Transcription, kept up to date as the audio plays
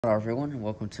Hello everyone and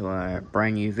welcome to a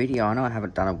brand new video. I know I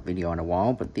haven't done a video in a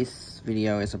while, but this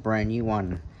video is a brand new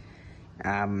one.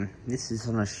 This is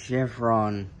on a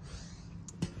Chevron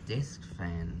desk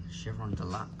fan, Chevron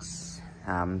Deluxe.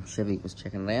 Chevy was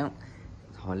checking it out.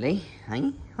 Holly,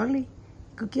 hey, Holly,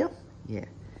 good girl? Yeah,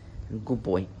 good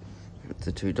boy. It's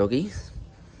the two doggies.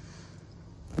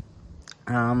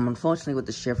 Unfortunately with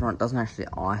the Chevron it doesn't actually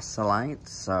isolate,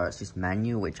 so it's just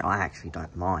manual, which I actually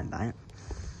don't mind that.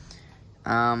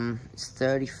 It's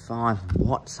 35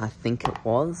 watts, I think it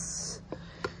was.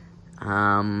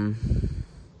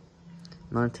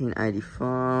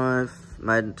 1985,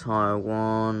 made in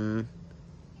Taiwan.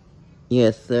 Yeah,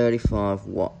 35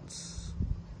 watts.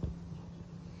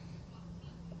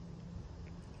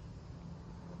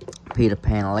 Peter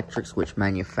Pan Electrics, which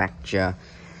manufacture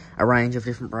a range of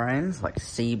different brands, like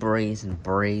Seabreeze and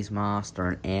Breeze Master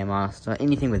and Air Master.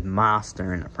 Anything with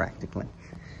Master in it, practically.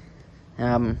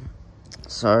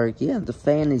 So yeah, the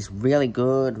fan is really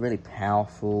good, really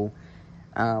powerful.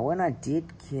 When I did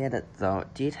get it though,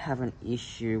 it did have an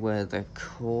issue where the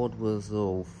cord was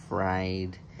all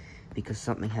frayed because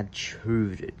something had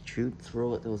chewed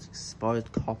through it. There was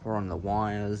exposed copper on the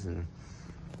wires and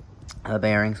the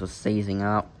bearings were seizing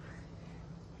up.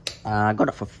 I got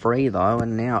it for free though,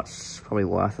 and now it's probably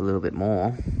worth a little bit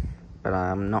more. But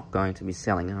I'm not going to be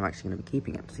selling it, I'm actually going to be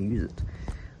keeping it to use it.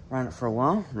 Ran it for a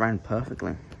while, ran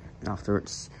perfectly. After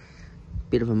its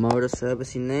bit of a motor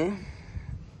service in there.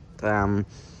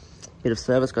 Bit of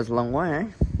service goes a long way,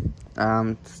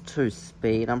 eh? It's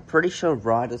 2-speed. I'm pretty sure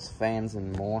Riders, Fans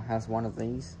and More has one of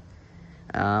these.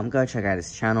 Go check out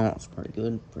his channel, it's pretty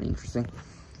good, pretty interesting.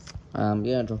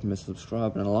 Yeah, drop him a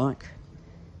subscribe and a like.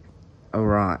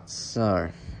 Alright, so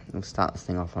we'll start this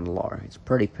thing off on low. It's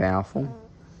pretty powerful.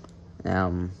 Yeah.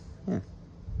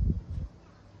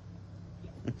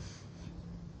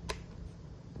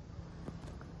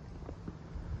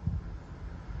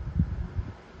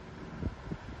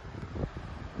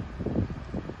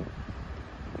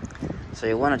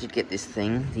 So when I did get this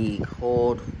thing, the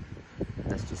cord,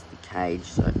 that's just the cage,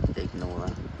 so ignore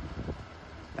that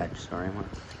badge, sorry, I might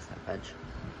have to fix that badge.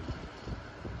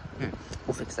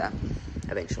 We'll fix that,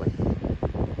 eventually.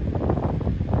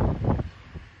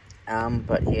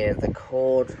 But yeah, the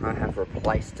cord, I have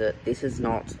replaced it. This is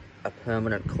not a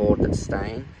permanent cord that's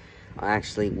staying. I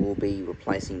actually will be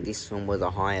replacing this one with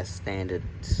a higher standard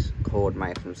cord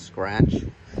made from scratch.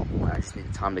 I just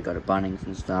need time to go to Bunnings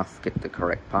and stuff, get the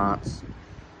correct parts.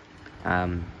 I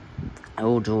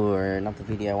will do another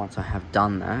video once I have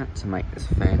done that to make this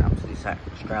fan up to the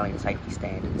Australian safety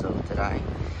standards of today.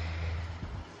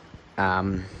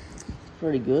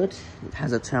 Pretty good. It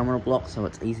has a terminal block, so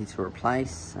it's easy to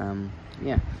replace.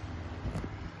 Yeah.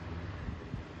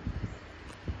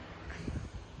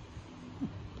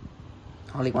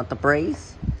 Holly, want the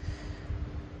breeze?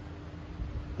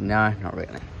 No, not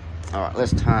really. Alright,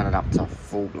 let's turn it up to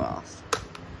full blast.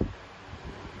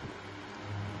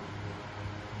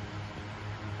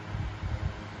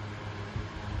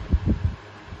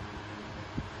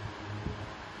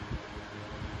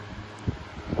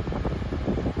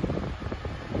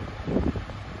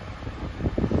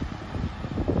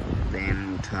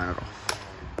 Then turn it off.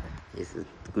 This is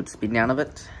the good spin down of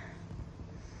it.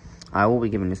 I will be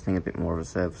giving this thing a bit more of a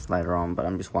service later on, but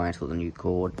I'm just waiting till the new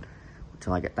cord.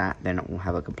 Until I get that, then it will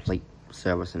have a complete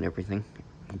service and everything.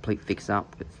 Complete fix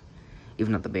up,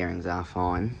 even if the bearings are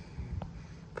fine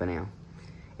for now.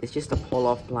 It's just a pull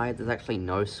off blade, there's actually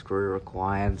no screw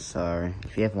required, so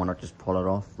if you ever want to just pull it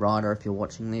off, Rider, if you're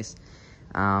watching this,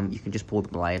 you can just pull the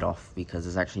blade off because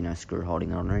there's actually no screw holding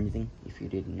it on or anything, if you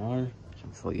didn't know, which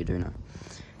I'm sure you do know.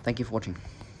 Thank you for watching.